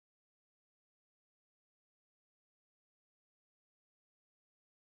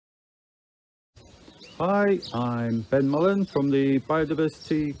Hi, I'm Ben Mullen from the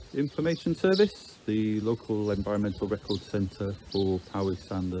Biodiversity Information Service, the local environmental record centre for Powys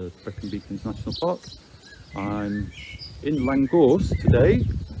and the Brecon Beacons National Park. I'm in Langorse today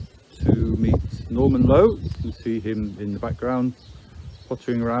to meet Norman Lowe. You can see him in the background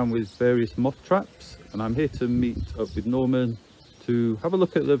pottering around with various moth traps, and I'm here to meet up with Norman to have a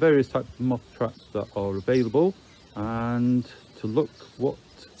look at the various types of moth traps that are available and to look what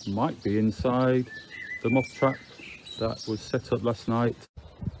might be inside the moth trap that was set up last night.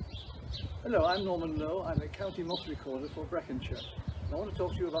 Hello, I'm Norman Lowe. I'm a county moth recorder for Breconshire. I want to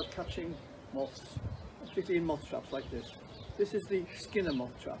talk to you about catching moths, particularly in moth traps like this. This is the Skinner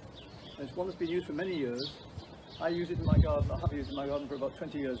moth trap. And it's one that's been used for many years. I use it in my garden. I have used it in my garden for about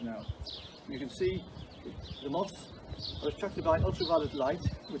 20 years now. You can see the moths are attracted by ultraviolet light,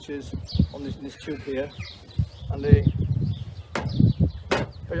 which is on this tube here, and they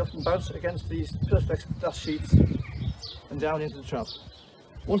very often bounce against these perspex glass sheets and down into the trap.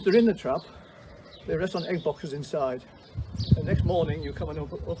 Once they're in the trap, they rest on egg boxes inside. The next morning you come and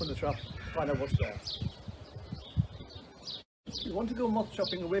open the trap to find out what's there. If you want to go moth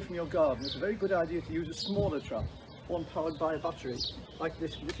trapping away from your garden, it's a very good idea to use a smaller trap, one powered by a battery, like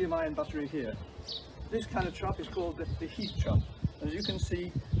this lithium-ion battery here. This kind of trap is called the heat trap. As you can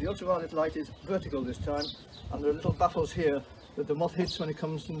see, the ultraviolet light is vertical this time, and there are little baffles here that the moth hits when it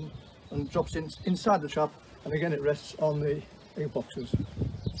comes and drops inside the trap, and again it rests on the egg boxes.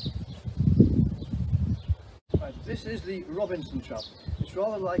 Right, this is the Robinson trap. It's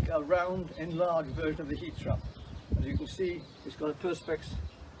rather like a round, enlarged version of the heat trap. As you can see, it's got a perspex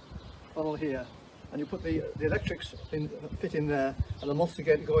funnel here, and you put the electrics fit in there, and the moths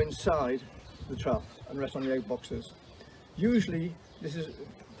again go inside the trap and rest on the egg boxes. Usually this is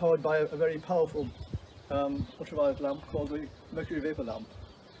powered by a very powerful ultraviolet lamp called the mercury vapor lamp,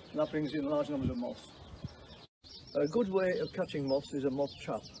 and that brings in large numbers of moths. A good way of catching moths is a moth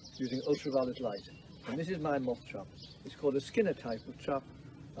trap using ultraviolet light, and this is my moth trap. It's called a Skinner type of trap,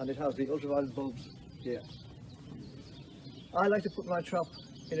 and it has the ultraviolet bulbs here. I like to put my trap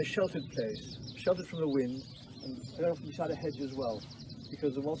in a sheltered place, sheltered from the wind, and very often beside a hedge as well,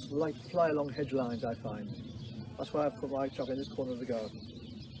 because the moths like to fly along hedge lines, I find. That's why I've put my trap in this corner of the garden.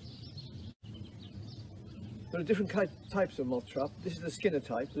 There are different types of moth trap. This is the Skinner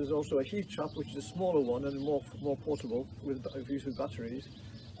type. There's also a heat trap, which is a smaller one and more portable, used with batteries.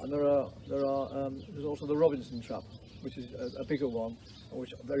 And there's also the Robinson trap, which is a bigger one,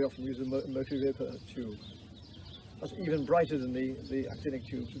 which very often uses a mercury vapor tube. That's even brighter than the actinic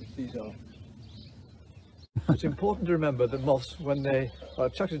tubes, which these are. It's important to remember that moths, when they are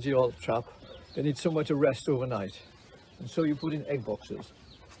attracted to your trap, they need somewhere to rest overnight, and so you put in egg boxes.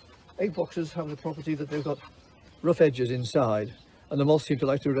 Egg boxes have the property that they've got rough edges inside, and the moths seem to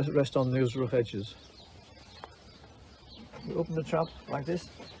like to rest on those rough edges. You open the trap like this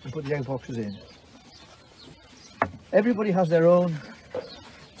and put the egg boxes in. Everybody has their own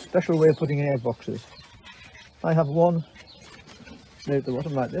special way of putting in egg boxes. I have one laid at the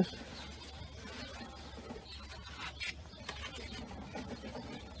bottom like this.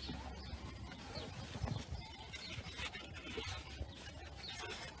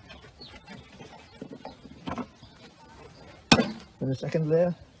 Then a second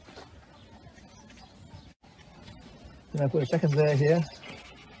layer. Then I put a second layer here.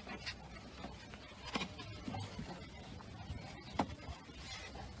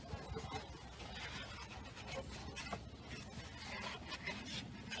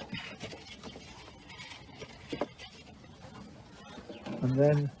 And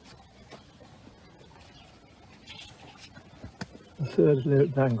then a third layer at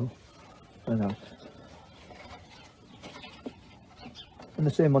an angle and out. And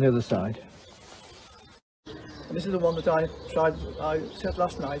the same on the other side. And this is the one that I set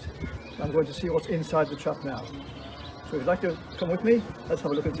last night. I'm going to see what's inside the trap now. So if you'd like to come with me, let's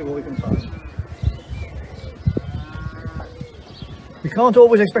have a look and see what we can find. You can't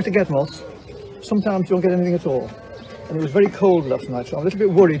always expect to get moths. Sometimes you don't get anything at all. And it was very cold last night, so I'm a little bit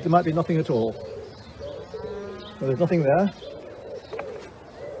worried there might be nothing at all. But there's nothing there.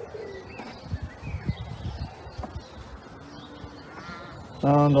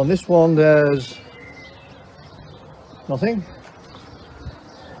 And on this one there's nothing.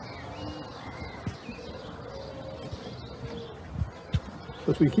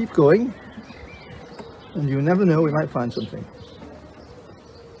 But we keep going, and you never know, we might find something.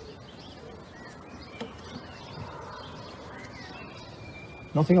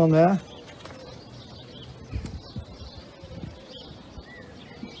 Nothing on there.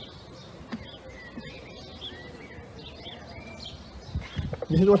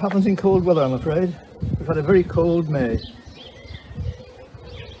 This is what happens in cold weather, I'm afraid. had a very cold May.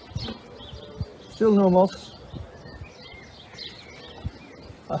 Still no moths.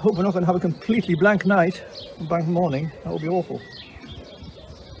 I hope we're not going to have a completely blank night, blank morning. That would be awful.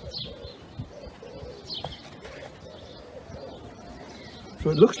 So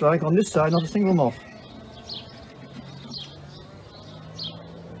it looks like on this side not a single moth.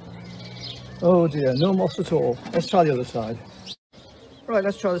 Oh dear, no moths at all. Let's try the other side. Right,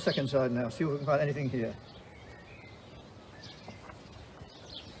 let's try the second side now, see if we can find anything here.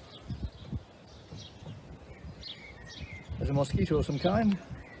 There's a mosquito of some kind.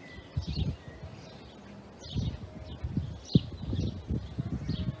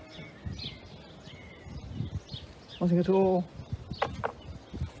 Nothing at all.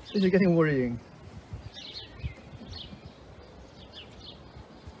 This is getting worrying.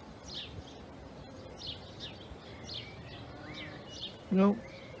 No.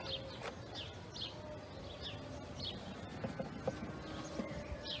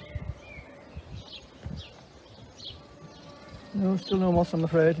 No, still no moths, I'm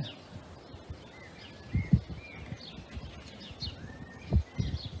afraid.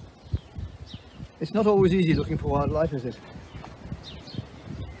 It's not always easy looking for wildlife, is it?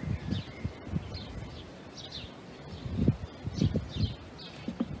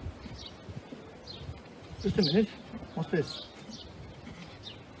 Just a minute. What's this?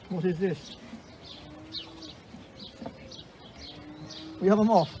 What is this? We have a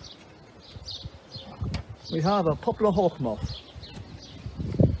moth. We have a poplar hawk moth.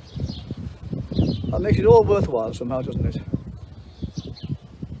 That makes it all worthwhile somehow, doesn't it?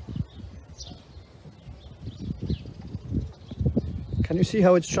 Can you see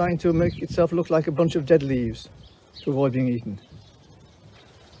how it's trying to make itself look like a bunch of dead leaves to avoid being eaten?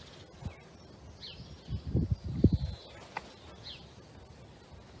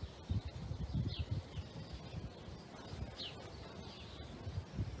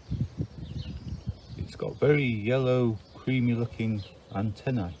 It's got very yellow, creamy looking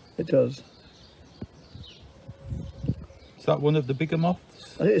antennae. It does. Is that one of the bigger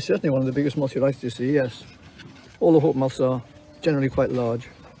moths? I think it's certainly one of the biggest moths you're likely to see, yes. All the hawk moths are generally quite large.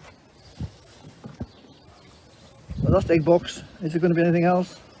 The last egg box, is there going to be anything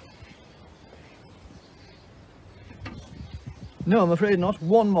else? No, I'm afraid not.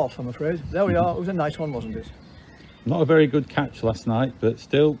 One moth, I'm afraid. There we are. It was a nice one, wasn't it? Not a very good catch last night, but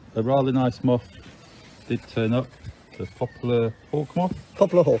still a rather nice moth did turn up. The poplar hawk moth.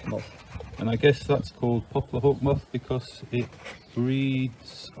 Poplar hawk moth. And I guess that's called poplar hawk moth because it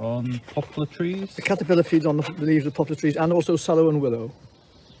breeds on poplar trees. The caterpillar feeds on the leaves of poplar trees and also sallow and willow.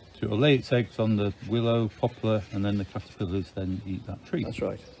 So it'll lay its eggs on the willow, poplar, and then the caterpillars then eat that tree. That's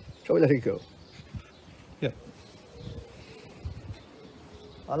right. Shall we let it go? Yeah.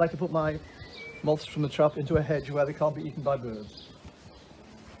 I like to put my moths from the trap into a hedge where they can't be eaten by birds.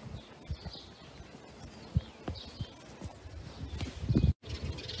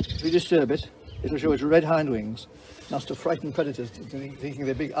 If you disturb it, it'll show its red hind wings. That's to frighten predators, thinking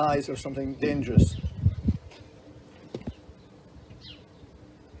their big eyes or something dangerous.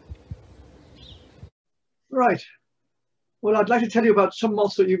 Right. Well, I'd like to tell you about some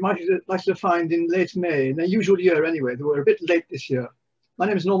moths that you might like to find in late May, in their usual year anyway. They were a bit late this year. My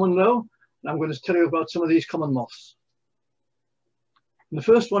name is Norman Lowe, and I'm going to tell you about some of these common moths. And the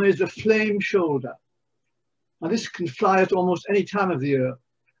first one is the flame shoulder. Now this can fly at almost any time of the year.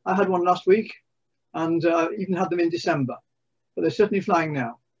 I had one last week, and even had them in December, but they're certainly flying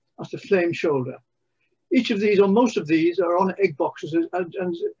now. That's the flame shoulder. Each of these, or most of these, are on egg boxes,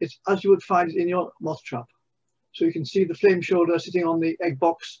 and it's as you would find it in your moth trap. So you can see the flame shoulder sitting on the egg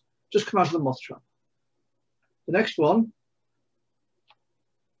box, just come out of the moth trap. The next one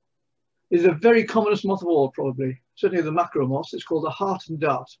is the very commonest moth of all, probably, certainly the macro moths. It's called the heart and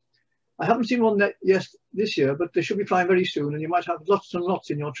dart. I haven't seen one yet this year, but they should be flying very soon, and you might have lots and lots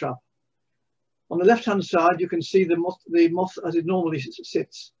in your trap. On the left-hand side, you can see the moth as it normally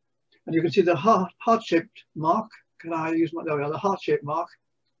sits, and you can see the heart-shaped mark. Can I use my? There we are, the heart-shaped mark,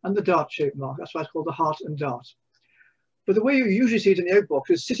 and the dart-shaped mark. That's why it's called the heart and dart. But the way you usually see it in the egg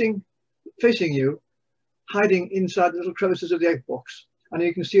box is sitting, facing you, hiding inside the little crevices of the egg box, and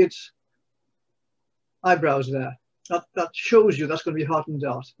you can see its eyebrows there. That shows you that's going to be heart and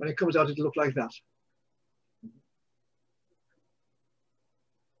dart. When it comes out, it'll look like that.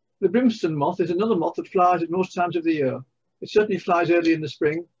 The brimstone moth is another moth that flies at most times of the year. It certainly flies early in the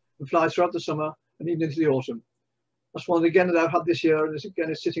spring and flies throughout the summer and even into the autumn. That's one again that I've had this year, and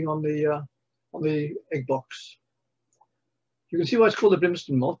it's sitting on the egg box. You can see why it's called the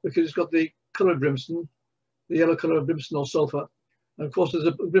brimstone moth, because it's got the colour of brimstone, the yellow colour of brimstone or sulphur, and of course there's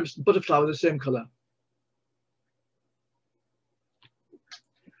a brimstone butterfly with the same colour.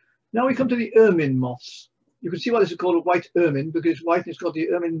 Now we come to the ermine moths. You can see why this is called a white ermine, because it's white and it's got the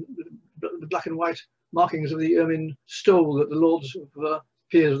ermine, the black and white markings of the ermine stole that the lords of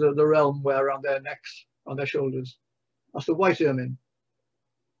peers of the realm wear around their necks, on their shoulders. That's the white ermine.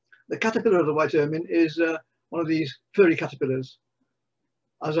 The caterpillar of the white ermine is one of these furry caterpillars,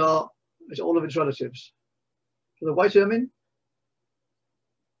 as are all of its relatives. So the white ermine,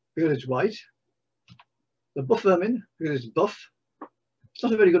 because it's white. The buff ermine, because it's buff. It's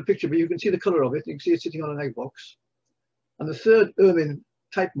not a very good picture, but you can see the colour of it. You can see it sitting on an egg box. And the third ermine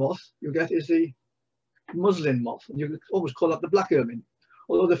type moth you get is the muslin moth. And you could always call that the black ermine,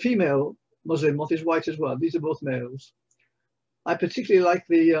 although the female muslin moth is white as well. These are both males. I particularly like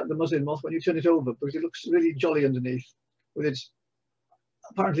the muslin moth when you turn it over, because it looks really jolly underneath, with its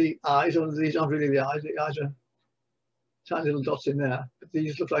apparently eyes. Although these aren't really the eyes. The eyes are tiny little dots in there, but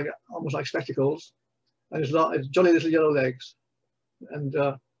these look like almost like spectacles. And it's jolly little yellow legs and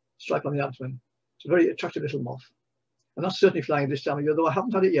stripe on the abdomen. It's a very attractive little moth. And that's certainly flying this time of year, though I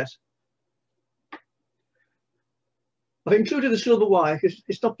haven't had it yet. I've included the silver wire because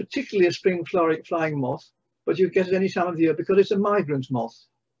it's not particularly a spring flying moth, but you get it any time of the year because it's a migrant moth.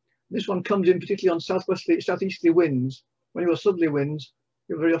 This one comes in particularly on southeasterly winds. When you have southerly winds,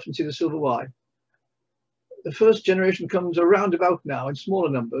 you'll very often see the silver wire. The first generation comes around about now in smaller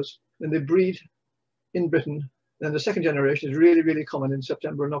numbers, and they breed in Britain. Then the second generation is really, really common in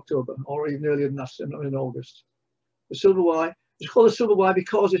September and October, or even earlier than that, in August. The silver wire, it's called a silver wire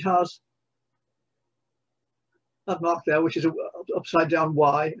because it has that mark there, which is an upside down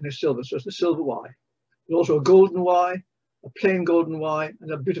Y and it's silver, so it's the silver Y. There's also a golden Y, a plain golden Y,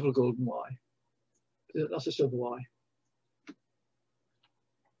 and a beautiful golden Y. That's a silver Y.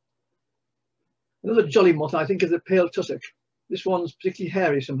 Another jolly moth, I think, is the pale tussock. This one's particularly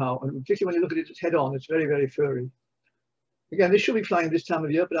hairy somehow, and particularly when you look at it head on, it's very, very furry. Again, this should be flying this time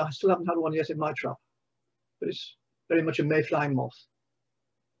of year, but I still haven't had one yet in my trap. But it's very much a May flying moth.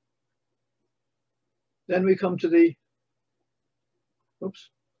 Then we come to the,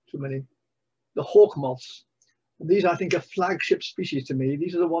 the hawk moths. And these, I think, are flagship species to me.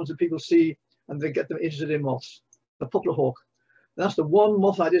 These are the ones that people see and they get them interested in moths. The poplar hawk. And that's the one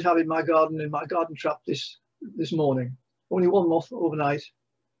moth I did have in my garden trap this morning. Only one moth overnight,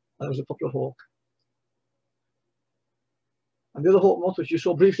 and it was a poplar hawk. And the other hawk moth, which you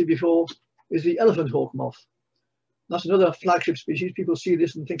saw briefly before, is the elephant hawk moth. That's another flagship species. People see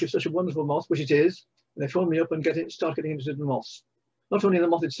this and think it's such a wonderful moth, which it is. And they phone me up and start getting interested in moths. Not only the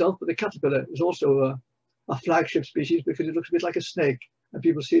moth itself, but the caterpillar is also a flagship species because it looks a bit like a snake. And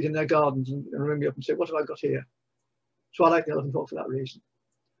people see it in their gardens and ring me up and say, what have I got here? So I like the elephant hawk for that reason.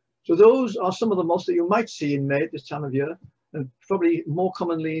 So those are some of the moths that you might see in May at this time of year, and probably more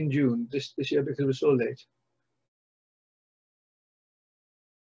commonly in June this year because it was so late.